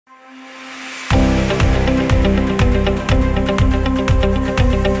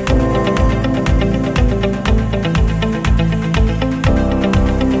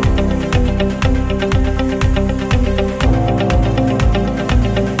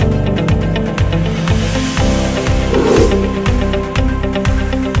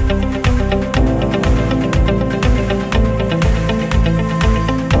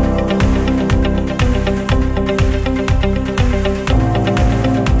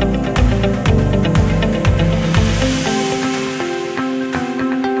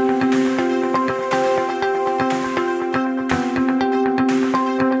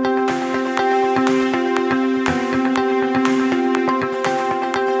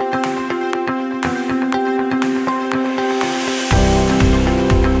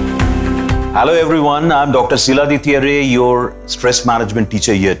Hello everyone, I'm Dr.Siladitya Ray, your stress management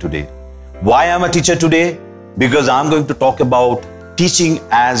teacher here today. Why I'm a teacher today? Because I'm going to talk about teaching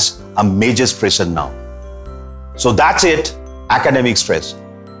as a major stressor now. So that's it, academic stress.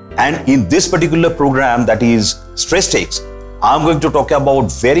 And in this particular program, that is Stress Takes, I'm going to talk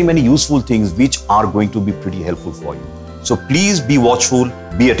about very many useful things which are going to be pretty helpful for you. So please be watchful,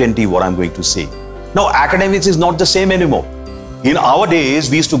 be attentive what I'm going to say. Now, academics is not the same anymore. In our days,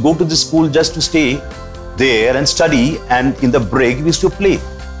 we used to go to the school just to stay there and study, and in the break, we used to play.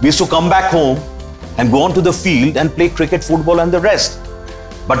 We used to come back home and go onto the field and play cricket, football and the rest.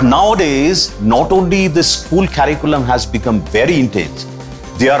 But nowadays, not only the school curriculum has become very intense,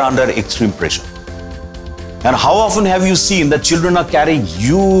 they are under extreme pressure. And how often have you seen that children are carrying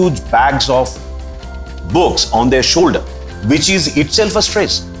huge bags of books on their shoulder, which is itself a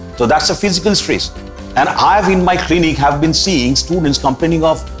stress. So that's a physical stress. And I've in my clinic have been seeing students complaining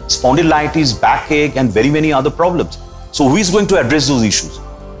of spondylitis, backache and very many other problems. So who is going to address those issues?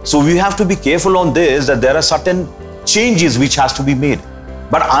 So we have to be careful on this, that there are certain changes which has to be made.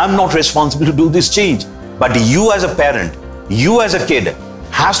 But I'm not responsible to do this change. But you as a parent, you as a kid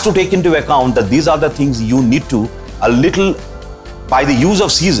has to take into account that these are the things you need to a little, by the use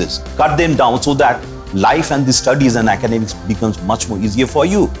of scissors, cut them down so that life and the studies and academics becomes much more easier for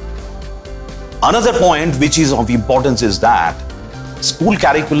you. Another point which is of importance is that school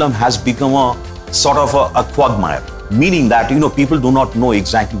curriculum has become a sort of a quagmire, meaning that people do not know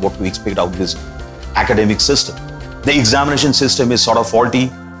exactly what to expect out of this academic system. The examination system is sort of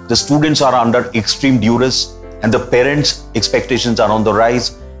faulty, the students are under extreme duress, and the parents' expectations are on the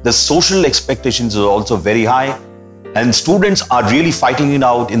rise. The social expectations are also very high, and students are really fighting it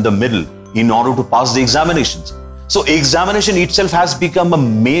out in the middle in order to pass the examinations. So examination itself has become a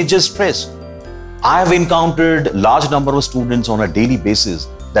major stress. I have encountered large number of students on a daily basis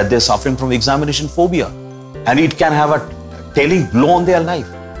that they're suffering from examination phobia, and it can have a telling blow on their life.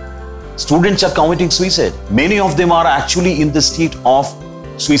 Students are committing suicide. Many of them are actually in the state of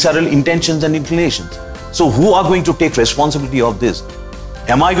suicidal intentions and inclinations. So who are going to take responsibility of this?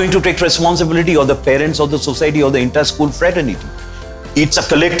 Am I going to take responsibility, or the parents, or the society, or the inter-school fraternity? It's a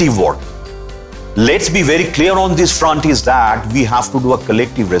collective work. Let's be very clear on this front, is that we have to do a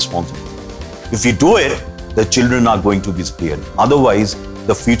collective responsibility. If we do it, the children are going to be spared. Otherwise,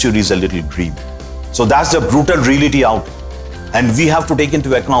 the future is a little grim. So that's the brutal reality out. And we have to take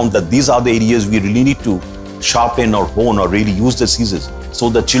into account that these are the areas we really need to sharpen or hone or really use the scissors so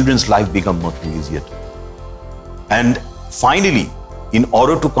the children's life becomes much more easier. And finally, in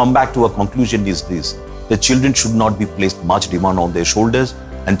order to come back to a conclusion is this: the children should not be placed much demand on their shoulders,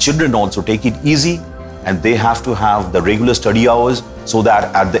 and children also take it easy, and they have to have the regular study hours so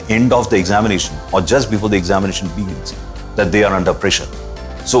that at the end of the examination or just before the examination begins, that they are under pressure.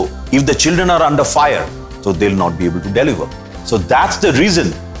 So if the children are under fire, so they'll not be able to deliver. So that's the reason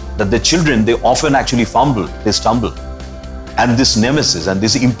that the children, they often actually fumble, they stumble. And this nemesis and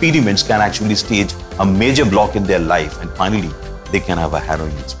these impediments can actually stage a major block in their life, and finally they can have a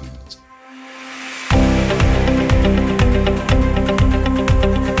harrowing experience.